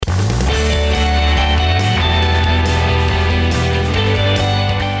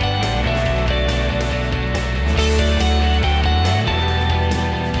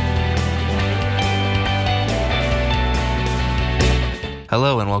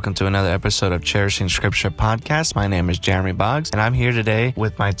welcome to another episode of Cherishing Scripture Podcast. My name is Jeremy Boggs, and I'm here today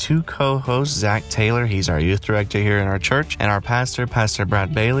with my two co-hosts, Zach Taylor. He's our youth director here in our church, and our pastor, Pastor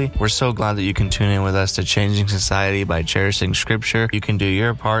Brad Bailey. We're so glad that you can tune in with us to Changing Society by Cherishing Scripture. You can do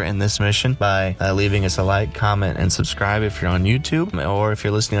your part in this mission by leaving us a like, comment, and subscribe if you're on YouTube, or if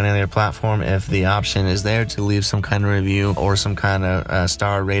you're listening on any other platform, if the option is there to leave some kind of review or some kind of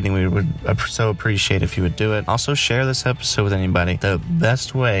star rating, we would so appreciate if you would do it. Also, share this episode with anybody. The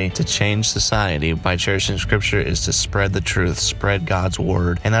best way to change society by cherishing Scripture is to spread the truth, spread God's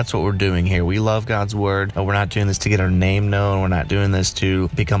word. And that's what we're doing here. We love God's word. We're not doing this to get our name known. We're not doing this to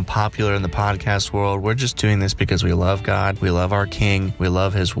become popular in the podcast world. We're just doing this because we love God. We love our King. We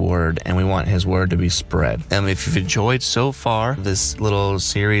love His word, and we want His word to be spread. And if you've enjoyed so far this little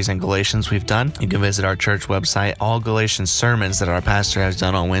series in Galatians we've done, you can visit our church website. All Galatians sermons that our pastor has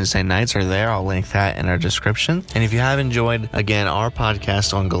done on Wednesday nights are there. I'll link that in our description. And if you have enjoyed, again, our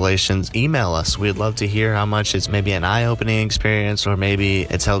podcast on Galatians, email us. We'd love to hear how much it's maybe an eye-opening experience, or maybe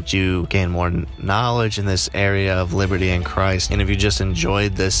it's helped you gain more knowledge in this area of liberty in Christ. And if you just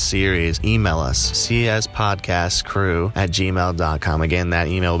enjoyed this series, email us, cspodcastcrew@gmail.com. Again, that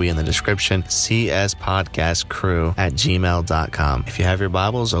email will be in the description, cspodcastcrew@gmail.com. If you have your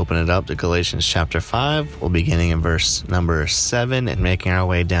Bibles, open it up to Galatians chapter 5. We'll be beginning in verse number 7 and making our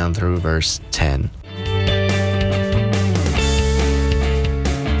way down through verse 10.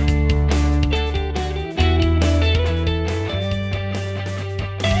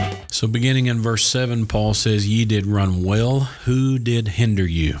 So beginning in verse 7, Paul says, "Ye did run well. Who did hinder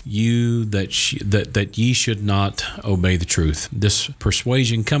you? You that ye should not obey the truth. This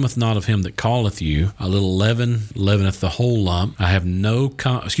persuasion cometh not of him that calleth you. A little leaven leaveneth the whole lump. I have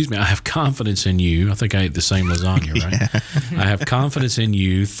confidence in you." I think I ate the same lasagna, right? Yeah. "I have confidence in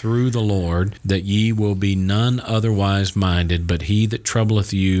you through the Lord, that ye will be none otherwise minded, but he that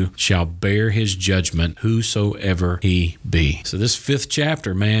troubleth you shall bear his judgment, whosoever he be." So this 5th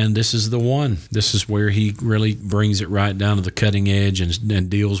chapter, man, this is the one. This is where he really brings it right down to the cutting edge and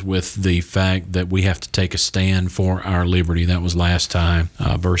deals with the fact that we have to take a stand for our liberty. That was last time.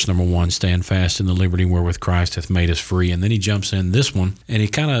 Verse number 1, "Stand fast in the liberty wherewith Christ hath made us free." And then he jumps in this one, and he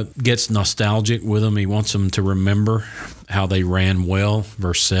kind of gets nostalgic with them. He wants them to remember how they ran well.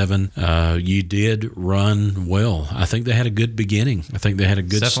 Verse 7, "You did run well." I think they had a good beginning. I think they had a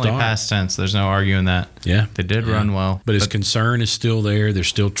good start. Definitely past tense. There's no arguing that. Yeah. They did run well. But his concern is still there. There's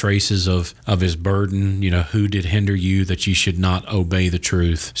still traces of his burden. Who did hinder you that you should not obey the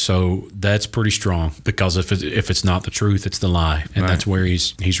truth? So that's pretty strong, because if it's not the truth, it's the lie. And That's where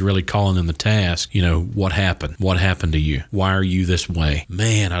he's really calling them the task. What happened? What happened to you? Why are you this way?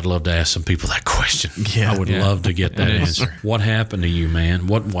 Man, I'd love to ask some people that question. I would love to get that answer. What happened to you, man?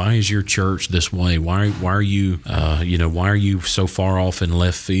 Why is your church this way? Why are you why are you so far off in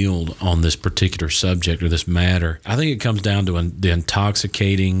left field on this particular subject or this matter? I think it comes down to the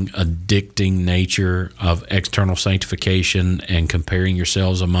intoxicating, addicting nature of external sanctification and comparing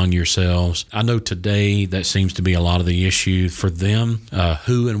yourselves among yourselves. I know today that seems to be a lot of the issue for them.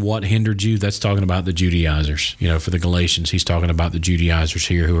 Who and what hindered you? That's talking about the Judaizers. For the Galatians, he's talking about the Judaizers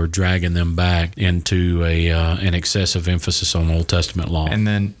here who are dragging them back into an excessive emphasis on Old Testament law. And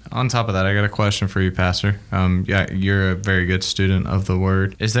then on top of that, I got a question for you, Pastor. You're a very good student of the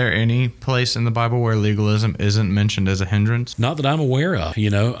Word. Is there any place in the Bible where legalism isn't mentioned as a hindrance? Not that I'm aware of.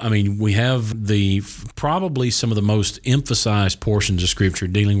 We have probably some of the most emphasized portions of Scripture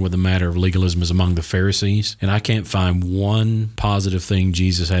dealing with the matter of legalism is among the Pharisees, and I can't find one positive thing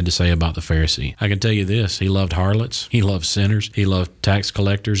Jesus had to say about the Pharisee. I can tell you this: he loved harlots, he loved sinners, he loved tax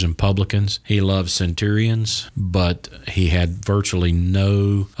collectors and publicans, he loved centurions, but he had virtually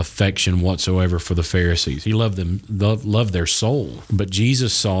no affection whatsoever for the Pharisees. He loved them, loved their soul, but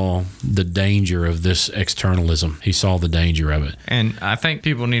Jesus saw the danger of this externalism. He saw the danger of it. And I think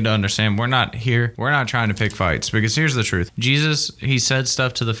people need to understand, we're not trying to pick fights, because here's the truth. Jesus, he said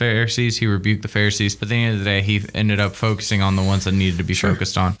stuff to the Pharisees, he rebuked the Pharisees, but at the end of the day, he ended up focusing on the ones that needed to be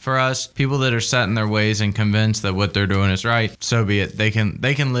focused on. For us, people that are set in their ways and convinced that what they're doing is right, so be it. They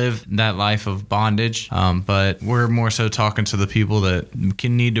can live that life of bondage, but we're more so talking to the people that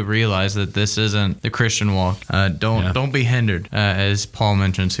can need to realize that this isn't the Christian walk. Don't be hindered, as Paul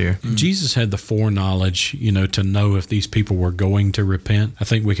mentions here. Jesus had the foreknowledge, to know if these people were going to repent. I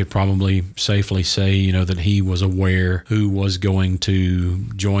think we could probably safely say, that he was aware who was going to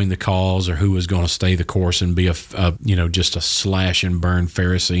join the cause or who was going to stay the course and be just a slash and burn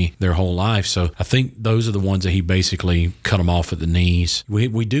Pharisee their whole life. So I think those are the ones that he basically cut them off at the knees.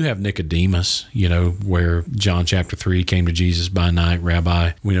 We do have Nicodemus, where John chapter chapter 3, came to Jesus by night,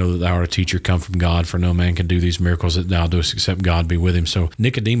 Rabbi, we know that thou art a teacher come from God, for no man can do these miracles that thou doest except God be with him. So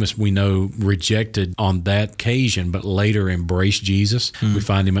Nicodemus, we know, rejected on that occasion, but later embraced Jesus. We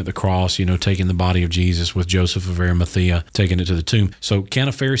find him at the cross, taking the body of Jesus with Joseph of Arimathea, taking it to the tomb. So can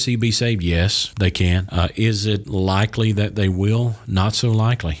a Pharisee be saved? Yes, they can. Is it likely that they will? Not so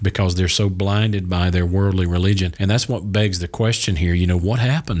likely, because they're so blinded by their worldly religion. And that's what begs the question here. What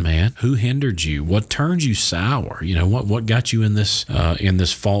happened, man? Who hindered you? What turned you sour? What got you in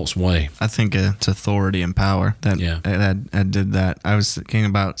this false way? I think it's authority and power that did that. I was thinking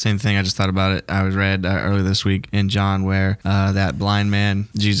about same thing. I just thought about it. I was read earlier this week in John where that blind man,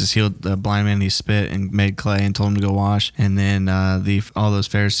 Jesus healed the blind man. He spit and made clay and told him to go wash. And then all those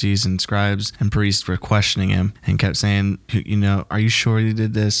Pharisees and scribes and priests were questioning him and kept saying, are you sure you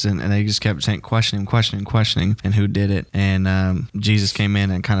did this? And they just kept saying, questioning, and who did it? And Jesus came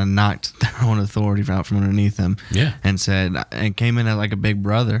in and kind of knocked their own authority out from underneath them. Yeah. And came in as like a big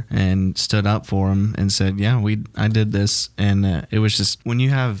brother and stood up for him and said, I did this. And it was just when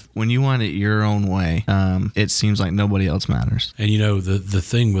you want it your own way, it seems like nobody else matters. And the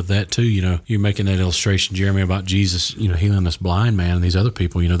thing with that too, you're making that illustration, Jeremy, about Jesus, healing this blind man and these other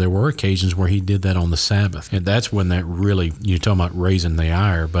people. There were occasions where he did that on the Sabbath, and that's when that really, you're talking about raising the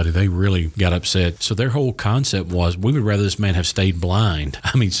ire, buddy. They really got upset. So their whole concept was, we would rather this man have stayed blind.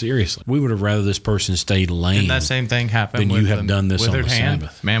 I mean, seriously, we would have rather this person stayed lame. And that same thing happened than with you have done this on the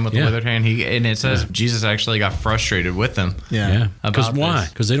Sabbath. Man with the withered hand. And it says Jesus actually got frustrated with them. Yeah. Because why?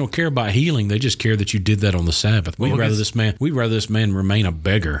 Because they don't care about healing. They just care that you did that on the Sabbath. We'd rather this man remain a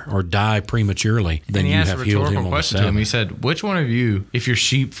beggar or die prematurely than you have healed him on the Sabbath. He said, which one of you, if your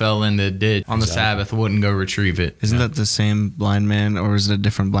sheep fell in the ditch on the Sabbath, wouldn't go retrieve it? Isn't that the same blind man, or is it a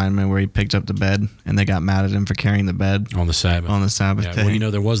different blind man where he picked up the bed and they got mad at him for carrying the bed? On the Sabbath. On the Sabbath day.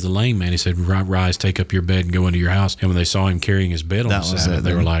 Well, there was the lame man. He said, rise, take up your bed and go into your house. And when they saw him carrying his bed on the Sabbath,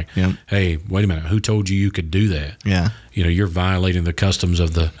 they were like, hey, wait a minute, who told you could do that? Yeah. You're violating the customs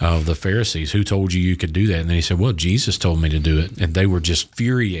of the Pharisees. Who told you could do that? And then he said, well, Jesus told me to do it. And they were just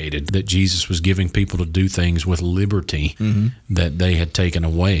infuriated that Jesus was giving people to do things with liberty that they had taken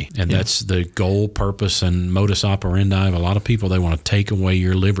away. And that's the goal, purpose, and modus operandi of a lot of people. They want to take away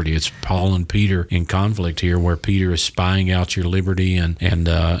your liberty. It's Paul and Peter in conflict here, where Peter is spying out your liberty, and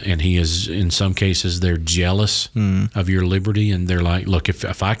he is, in some cases, they're jealous of your liberty, and they're like, look,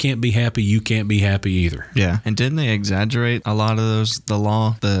 if I can't be happy, you can't be happy either. Yeah. And didn't they exaggerate a lot of the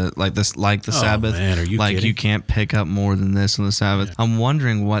law, the Sabbath? Man, are you kidding? You can't pick up more than this on the Sabbath. Yeah. I'm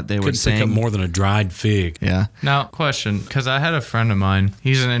wondering what they were saying. Pick up more than a dried fig. Yeah. Now, question, because I had a friend of mine.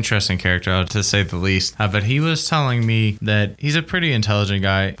 He's an interesting character, to say the least. But he was telling me that he's a pretty intelligent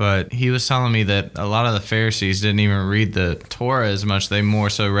guy, but he was telling me that a lot of the Pharisees didn't even read the Torah as much. They more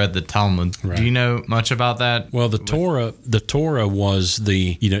so read the Talmud. Right. Do you know much about that? Well, the Torah was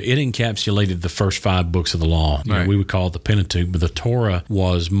it encapsulated the first 5 books of the law. We would call it the Pentateuch, but the Torah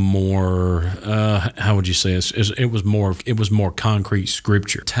was more, how would you say it? It was more concrete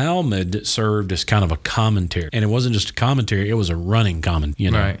scripture. Talmud served as kind of a commentary, and it wasn't just a commentary; it was a running comment.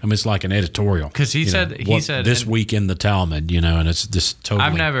 Right. I mean, it's like an editorial. Because he said this week in the Talmud, and it's this totally.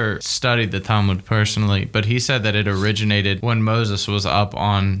 I've never studied the Talmud personally, but he said that it originated when Moses was up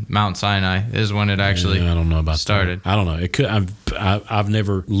on Mount Sinai. Is when it actually I don't know about started. That. I don't know. It could. I've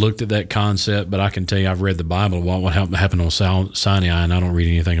never looked at that concept, but I can tell you I've read the Bible. What happened on Sinai, and I don't read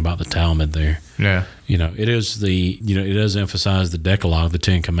anything about the Talmud there. Yeah. It is it does emphasize the Decalogue, the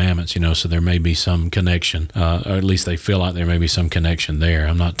 10 Commandments, so there may be some connection, or at least they feel like there may be some connection there.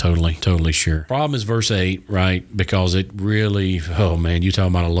 I'm not totally sure. Problem is verse 8, right? Because it really, oh man, you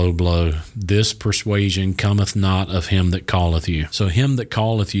talking about a low blow. This persuasion cometh not of him that calleth you. So him that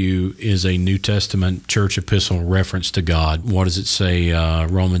calleth you is a New Testament church epistle reference to God. What does it say?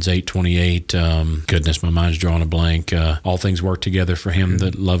 Romans 8:28. Goodness, my mind's drawing a blank. All things work together for him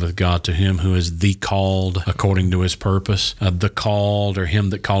that loveth God, to him who is the called according to his purpose. The called, or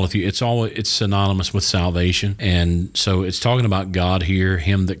him that calleth you, it's synonymous with salvation. And so it's talking about God here.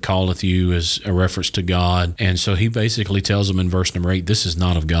 Him that calleth you is a reference to God. And so he basically tells them in verse number 8, this is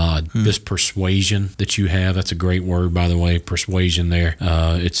not of God. This persuasion that you have, that's a great word, by the way, persuasion there.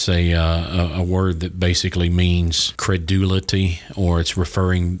 It's a word that basically means credulity, or it's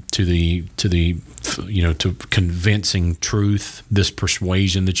referring to to convincing truth. This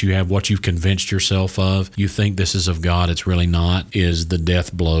persuasion that you have, what you've convinced yourself yourself of, you think this is of God, it's really not, is the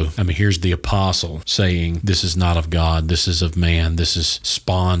death blow. I mean, here's the apostle saying, this is not of God, this is of man, this is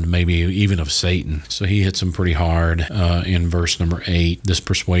spawned maybe even of Satan. So he hits him pretty hard in verse number 8. This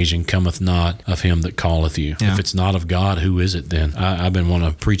persuasion cometh not of him that calleth you. Yeah. If it's not of God, who is it then? I've been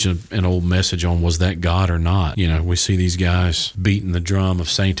wanting to preach an old message on, was that God or not? You know, we see these guys beating the drum of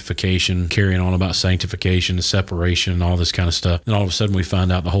sanctification, carrying on about sanctification, the separation, and all this kind of stuff. And all of a sudden we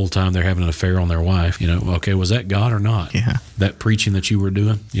find out the whole time they're having an affair on their wife. You know, okay, was that God or not? Yeah. That preaching that you were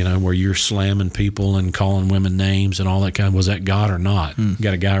doing, you know, where you're slamming people and calling women names and all that kind of, was that God or not?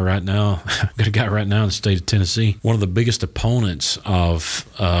 Got a guy right now in the state of Tennessee, one of the biggest opponents of,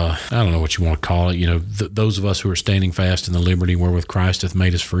 I don't know what you want to call it, you know, those of us who are standing fast in the liberty wherewith Christ hath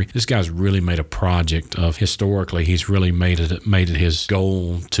made us free. This guy's really made a project of, historically, he's really made it his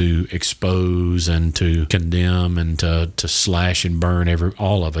goal to expose and to condemn and to slash and burn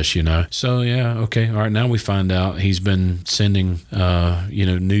all of us, you know. So yeah, okay, all right. Now we find out he's been sending,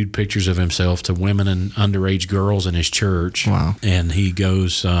 nude pictures of himself to women and underage girls in his church. Wow. And he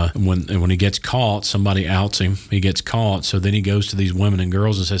goes when he gets caught, somebody outs him. He gets caught, so then he goes to these women and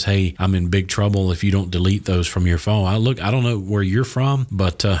girls and says, "Hey, I'm in big trouble if you don't delete those from your phone." I don't know where you're from,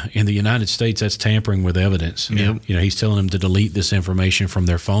 but in the United States, that's tampering with evidence. Yep. You know, he's telling them to delete this information from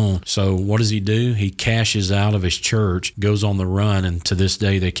their phone. So what does he do? He cashes out of his church, goes on the run, and to this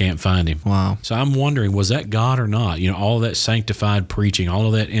day they can't find him. Wow. So I'm wondering, was that God or not? You know, all of that sanctified preaching, all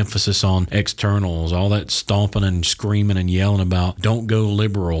of that emphasis on externals, all that stomping and screaming and yelling about don't go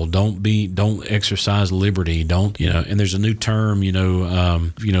liberal, don't exercise liberty, don't, you know. And there's a new term,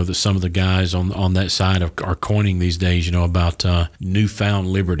 that some of the guys on that side are coining these days, you know, about newfound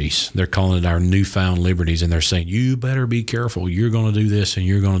liberties. They're calling it our newfound liberties, and they're saying, you better be careful. You're going to do this and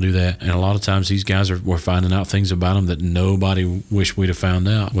you're going to do that. And a lot of times these guys we're finding out things about them that nobody wished we'd have found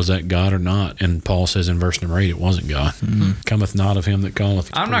out. Was that God or not? And Paul says in verse number 8, it wasn't God. Mm-hmm. Cometh not of him that calleth.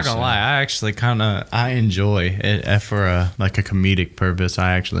 I'm not going to lie. I actually I enjoy it for a comedic purpose.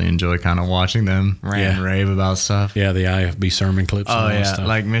 I actually enjoy kind of watching them rant and rave about stuff. Yeah, the IFB sermon clips. Oh, and all that yeah. stuff.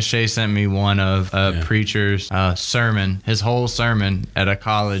 Like Miss Shay sent me one of a preacher's sermon. His whole sermon at a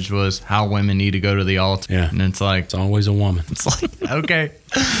college was how women need to go to the altar. Yeah. And it's like, it's always a woman. It's like, okay.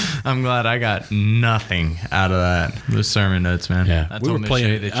 I'm glad I got nothing out of that. The sermon notes, man. Yeah. We were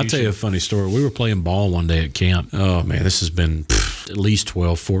playing, I'll tell you a funny story. We were playing ball one day at camp. Oh, man, this has been at least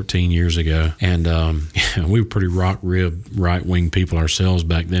 12, 14 years ago. And we were pretty rock-rib, right-wing people ourselves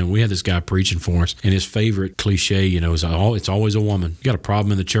back then. We had this guy preaching for us, and his favorite cliche, you know, is it's always a woman. You got a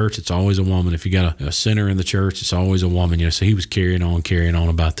problem in the church, it's always a woman. If you got a sinner in the church, it's always a woman. You know, so he was carrying on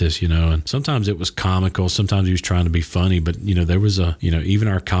about this, you know, and sometimes it was comical. Sometimes he was trying to be funny, but, you know, there was even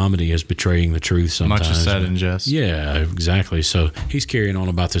our comedy is betraying the truth sometimes. Much is said in jest. Yeah, exactly. So he's carrying on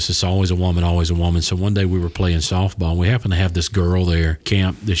about this. It's always a woman, always a woman. So one day we were playing softball, and we happened to have this girl there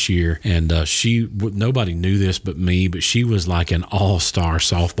camp this year, and nobody knew this but me, but she was like an all-star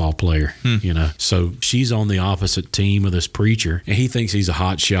softball player, you know. So she's on the opposite team of this preacher, and he thinks he's a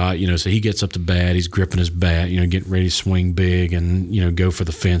hot shot, you know, so he gets up to bat, he's gripping his bat, you know, getting ready to swing big and, you know, go for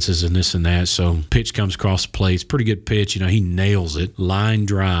the fences and this and that. So pitch comes across the plate. It's a pretty good pitch, you know, he nails it, line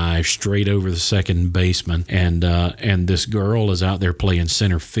drive straight over the second baseman, and this girl is out there playing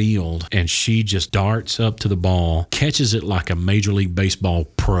center field, and she just darts up to the ball, catches it like a Major League Baseball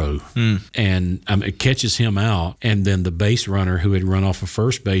pro, and it catches him out, and then the base runner who had run off of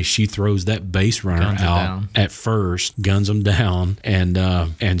first base, she throws that base runner out at first, guns him down,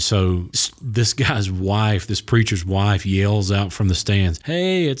 and so this guy's wife, this preacher's wife, yells out from the stands,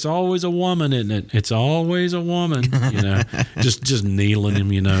 "Hey, it's always a woman, isn't it? It's always a woman," you know, just kneeling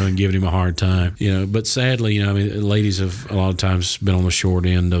him, you know, and giving him a hard time, you know. But sadly, you know, I mean, ladies have a lot of times been on the short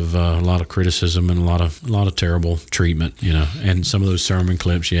end of a lot of criticism and a lot of terrible treatment, you know. And some of those sermon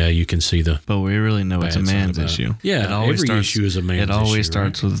clips, yeah, you can see the. But we really know it's a man's issue. Yeah, every issue is a man's issue. It always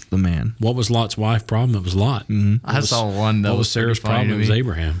starts with the man. What was Lot's wife problem? It was Lot. Mm-hmm. I saw one that what was was Sarah's problem? It was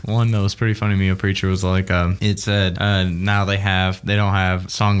Abraham. One that was pretty funny to me. A preacher was like, it said, now they don't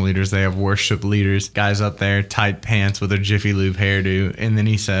have song leaders, they have worship leaders. Guys up there, tight pants with a Jiffy Lube hairdo. And then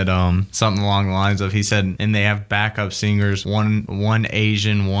he said something along the lines of, he said, and they have backup singers, one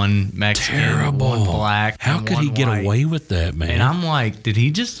Asian, one Mexican, terrible. One black. How could he get away with that, man? And I'm like, did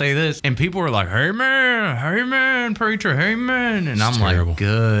he just say this? And people were like, hey man, amen, preacher, amen. And I'm terrible. like,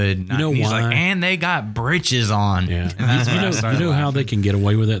 good. You know He's why? like, and they got breeches on. Yeah. And that's when I You started know how laughing. they can get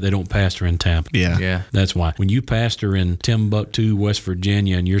away with that? They don't pastor in Tampa. Yeah. Yeah. That's why. When you pastor in Timbuktu, West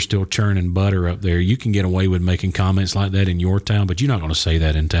Virginia, and you're still churning butter up there, you can get away with making comments like that in your town, but you're not going to say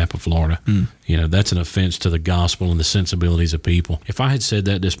that in Tampa, Florida. You know, that's an offense to the gospel and the sensibilities of people. If I had said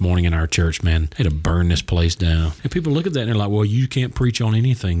that this morning in our church, man, they'd have burned this place down. And people look at that and they're like, well, you can't preach on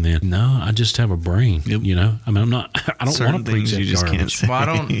anything then. No, I just have a brain. Yep. You know, I mean, I don't Certain want to preach things that you just garbage. can't say.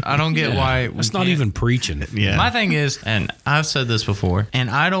 Well, I don't get why we It's not can't- even preaching. Yeah. My thing is, and I've said this before, and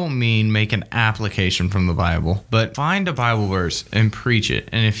I don't mean make an application from the Bible, but find a Bible verse and preach it.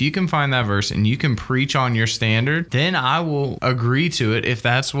 And if you can find that verse and you can preach on your standard, then I will agree to it if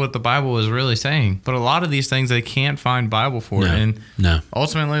that's what the Bible is really saying. But a lot of these things they can't find Bible for. And No.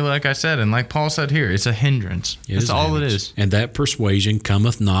 ultimately, like I said, and like Paul said here, it's a hindrance. That's all it is. And that persuasion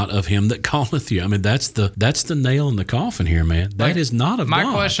cometh not of him that calleth you. I mean, that's the nail in the coffin here, man. That is not of My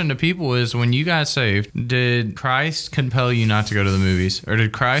God. question to people is, when you got saved, did Christ compel you not to go to the movies? Or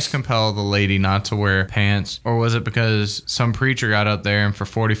did Christ compel the lady not to wear pants? Or was it because some preacher got up there and for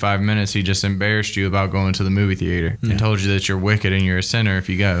 45 minutes he just embarrassed you about going to the movie theater and told you that you're wicked and you're a sinner if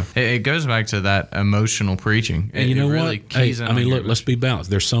you go? It goes back to that emotional preaching. And you know it really what? Hey, keys in I mean, on look, your- let's be balanced.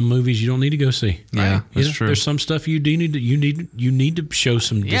 There's some movies you don't need to go see. Yeah, You that's know, true. There's some stuff you do need to you need to show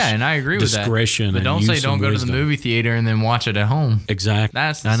some and I agree with that. discretion. But and don't use say some don't go to wisdom. the movie theater and then watch it at home. Exactly.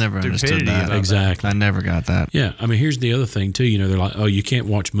 That's the I never understood stupidity that. about Exactly. I never got that. Yeah, I mean, here's the other thing too. You know, they're like, oh, you can't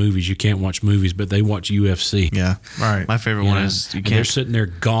watch movies, but they watch UFC. Yeah. Right. My favorite You one know? is you And they're can't. sitting there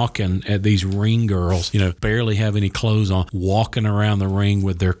gawking at these ring girls, you know, barely have any clothes on, walking around the ring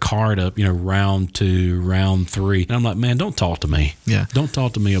with their card up, you know, round 2, round 3. And I'm like, man, don't talk to me. Yeah. Don't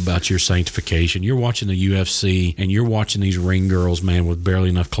talk to me about your sanctification. You're watching the UFC and you're watching these ring girls, man, with barely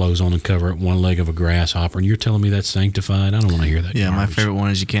enough clothes on to cover up one leg of a grasshopper. And you're telling me that's sanctified? I don't want to hear that. Yeah, my garbage. favorite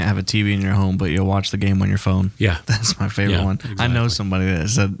one is you can't have a TV in your home, but you'll watch the game on your phone. Yeah. That's my favorite Yeah, one. I know exactly. somebody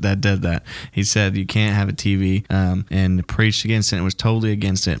that did that. He said you can't have a TV and preached against it. It was totally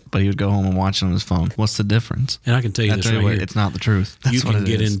against it, but he would go home and watch it on his phone. What's the difference? And I can tell you That's this right here. it's not the truth. That's You what can it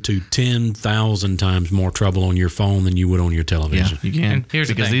get is. into 10,000 times more trouble on your phone than you would on your Yeah, television. you can. And here's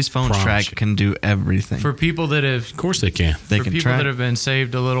the because thing. these phones Promise track you. can do everything. For people that have Of course they can. They for can people track. that have been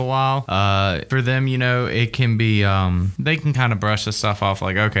saved a little while, for them, you know, it can be, they can kind of brush the stuff off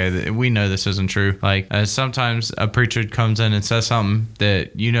like, okay, we know this isn't true. Like, sometimes a preacher comes in and says something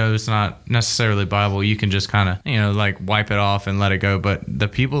that, you know, is not necessarily Bible. You can just kind of, you know, like wipe it off and let it go. But the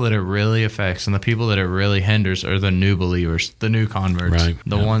people that it really affects and the people that it really hinders are the new believers, the new converts, Right.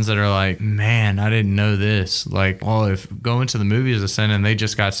 the Yeah. ones that are like, man, I didn't know this. Like, well, if going to the movies is a sin and they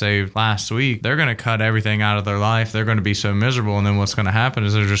just got saved last week, they're going to cut everything out of their life. They're going to be so miserable. And then what's going to happen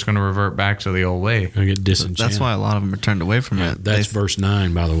is they're just going to revert back to the old way. I get disenchanted. That's why a lot of them are turned away from it. That's verse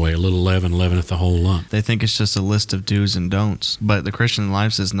 9, by the way. A little leaven leaveneth the whole lump. They think it's just a list of do's and don'ts, but the Christian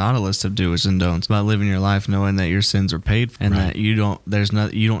life is not a list of do's and don'ts. It's about living your life knowing that your sins are paid for and Right. that you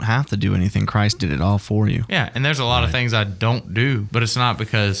don't have to do anything. Christ did it all for you. Yeah. And there's a lot of things I don't do, but it's not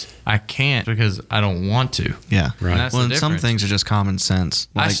because I can't, because I don't want to. Yeah. Right. And that's Well, the and some difference. things are just common sense.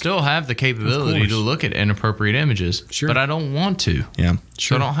 I Like, still have the capability course. to look at inappropriate images, Sure. but I don't want to. yeah.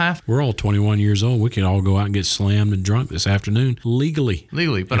 So I don't have to. We're all 21 years old. We could all go out and get slammed and drunk this afternoon legally.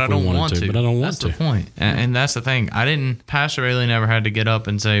 Legally, but If I we don't wanted want to. But I don't want That's to. the point. And that's the thing. Pastor Rayleigh never had to get up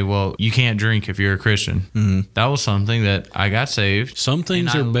and say, well, you can't drink if you're a Christian. Mm-hmm. That was something that I got saved. Some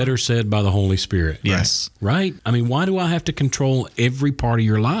things And are I- better said by the Holy Spirit. Yes. Right? I mean, why do I have to control every part of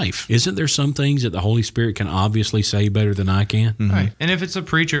your life? Isn't there some things that the Holy Spirit can obviously say better than I can? Right. And if it's a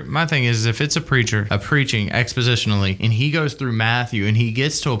preacher, my thing is if it's a preacher preaching expositionally and he goes through Matthew and he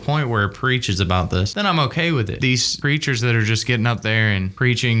gets to a point where he preaches about this, then I'm okay with it. These preachers that are just getting up there and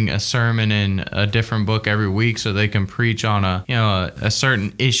preaching a sermon in a different book every week so they can preach on a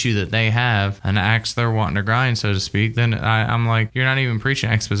certain issue that they have, an axe they're wanting to grind, so to speak, then I'm like, you're not even preaching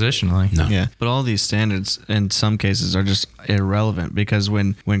expositionally. No. Yeah, but all these standards in some cases are just irrelevant because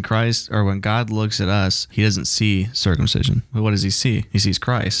when Christ or when God looks at us, he doesn't see circumcision. But what does he see? He sees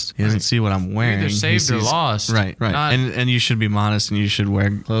Christ. He doesn't see what I'm wearing. either He saved or sees- lost. Right. Not- And you should be modest and you should wear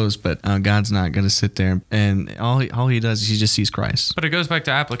clothes, but God's not going to sit there and all he does is he just sees Christ. But it goes back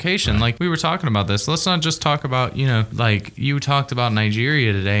to application. Like we were talking about this. Let's not just talk about, like you talked about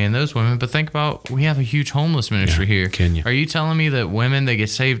Nigeria today and those women, but think about we have a huge homeless ministry Yeah, here. Kenya. Are you telling me that women that get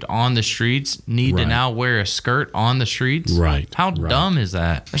saved on the streets need to Right. now wear a skirt on the streets? Right, How right. dumb is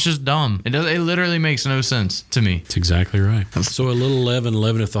that? That's just dumb. It literally makes no sense to me. That's exactly right. So a little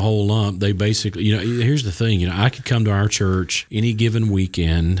leaveneth the whole lump. They basically, here's the thing. I could come to our church any given given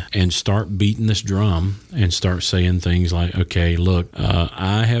weekend and start beating this drum and start saying things like, okay, look,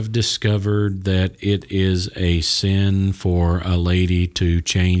 I have discovered that it is a sin for a lady to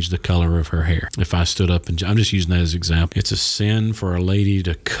change the color of her hair. If I stood up and I'm just using that as an example, it's a sin for a lady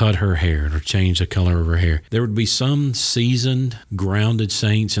to cut her hair or change the color of her hair. There would be some seasoned, grounded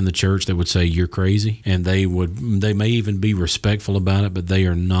saints in the church that would say you're crazy, and they may even be respectful about it, but they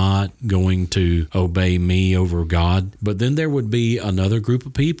are not going to obey me over God. But then there would be another group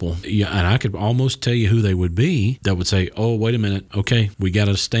of people, and I could almost tell you who they would be, that would say, oh, wait a minute, okay, we got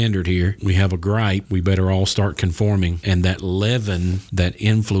a standard here. We have a gripe. We better all start conforming. And that leaven, that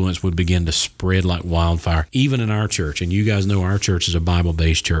influence would begin to spread like wildfire, even in our church. And you guys know our church is a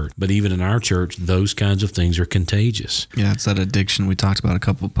Bible-based church, but even in our church, those kinds of things are contagious. Yeah, it's that addiction we talked about a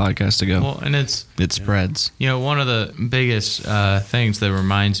couple of podcasts ago. Well, and it spreads. One of the biggest things that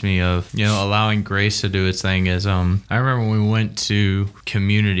reminds me of, allowing grace to do its thing is, I remember when we went to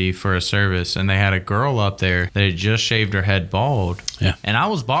Community for a service, and they had a girl up there that had just shaved her head bald. Yeah. And I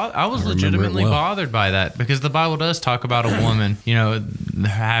was legitimately bothered by that, because the Bible does talk about a woman,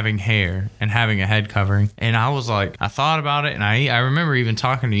 having hair and having a head covering. And I was like, I thought about it, and I remember even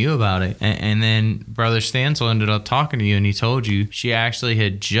talking to you about it. And then Brother Stansel ended up talking to you, and he told you she actually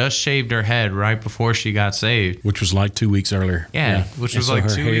had just shaved her head right before she got saved. Which was like 2 weeks earlier. Yeah, which was like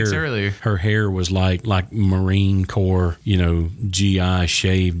 2 weeks earlier. Her hair was like Marine Corps, GI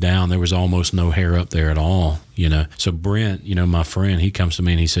shaved down. There was almost no hair up there at all. So Brent, my friend, he comes to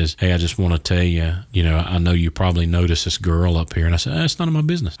me and he says, hey, I just want to tell you, I know you probably noticed this girl up here. And I said, it's none of my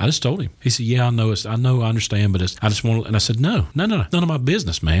business. I just told him. He said, yeah, I understand, but I just want to, and I said, no, none of my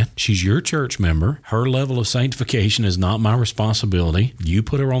business, man. She's your church member. Her level of sanctification is not my responsibility. You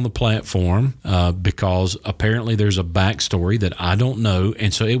put her on the platform because apparently there's a backstory that I don't know.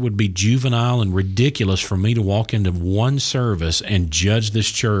 And so it would be juvenile and ridiculous for me to walk into one service and judge this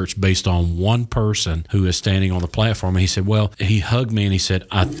church based on one person who is standing on the platform. And he said, well, he hugged me and he said,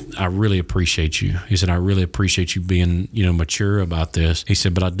 I really appreciate you. He said, I really appreciate you being, mature about this. He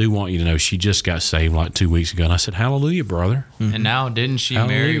said, but I do want you to know she just got saved like 2 weeks ago. And I said, hallelujah, brother. Mm-hmm. And now, didn't she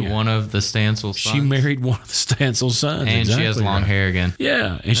marry one of the Stansel sons? She married one of the Stansel sons. And exactly, she has long hair again.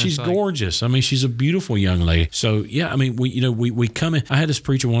 Yeah. And she's gorgeous. I mean, she's a beautiful young lady. So yeah, I mean, we come in. I had this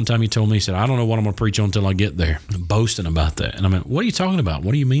preacher one time, he told me, he said, I don't know what I'm going to preach on until I get there. I'm boasting about that. And I mean, what are you talking about?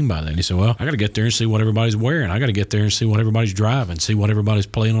 What do you mean by that? And he said, well, I got to get there and see what everybody's wearing. I got to get there and see what everybody's driving, see what everybody's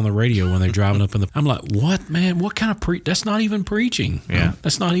playing on the radio when they're driving up in the. I'm like, what, man? What kind of that's not even preaching. Yeah,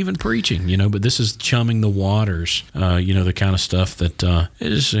 that's not even preaching. But this is chumming the waters. The kind of stuff that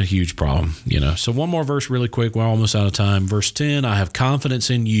is a huge problem. So one more verse, really quick. We're almost out of time. Verse 10. I have confidence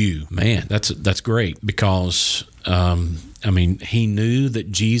in you, man. That's great because. He knew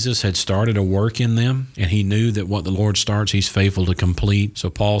that Jesus had started a work in them, and he knew that what the Lord starts, he's faithful to complete.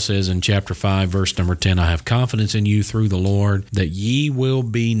 So Paul says in chapter 5, verse number 10, I have confidence in you through the Lord, that ye will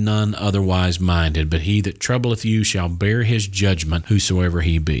be none otherwise minded, but he that troubleth you shall bear his judgment, whosoever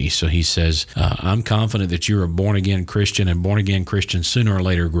he be. So he says, I'm confident that you're a born-again Christian, and born-again Christians sooner or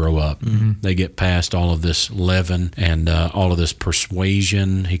later grow up. Mm-hmm. They get past all of this leaven and all of this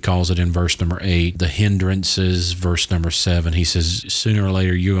persuasion. He calls it in verse number 8, the hindrances, verse number 7. He says, sooner or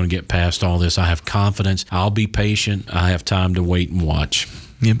later, you're going to get past all this. I have confidence. I'll be patient. I have time to wait and watch.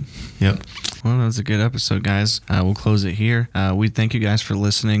 Yep. Well, that was a good episode, guys. We'll close it here. We thank you guys for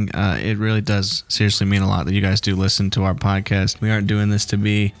listening. It really does seriously mean a lot that you guys do listen to our podcast. We aren't doing this to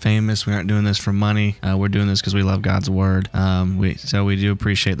be famous. We aren't doing this for money. We're doing this because we love God's word. So we do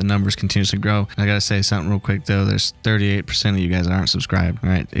appreciate the numbers continuously grow. I got to say something real quick, though. There's 38% of you guys that aren't subscribed. All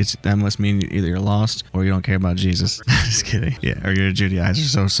right. That must mean either you're lost or you don't care about Jesus. Just kidding. Yeah. Or you're a Judaizer.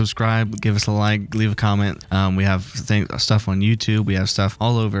 So subscribe, give us a like, leave a comment. We have stuff on YouTube. We have stuff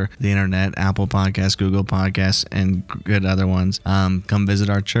all over the internet, Apple Podcasts, Google Podcasts, and good other ones. Come visit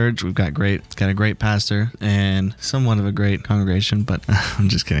our church. We've got a great pastor and somewhat of a great congregation, but I'm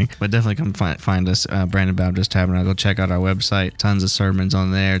just kidding. But definitely come find us, Brandon Baptist Tabernacle. Check out our website. Tons of sermons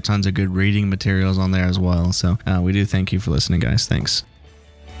on there. Tons of good reading materials on there as well. So we do thank you for listening, guys. Thanks.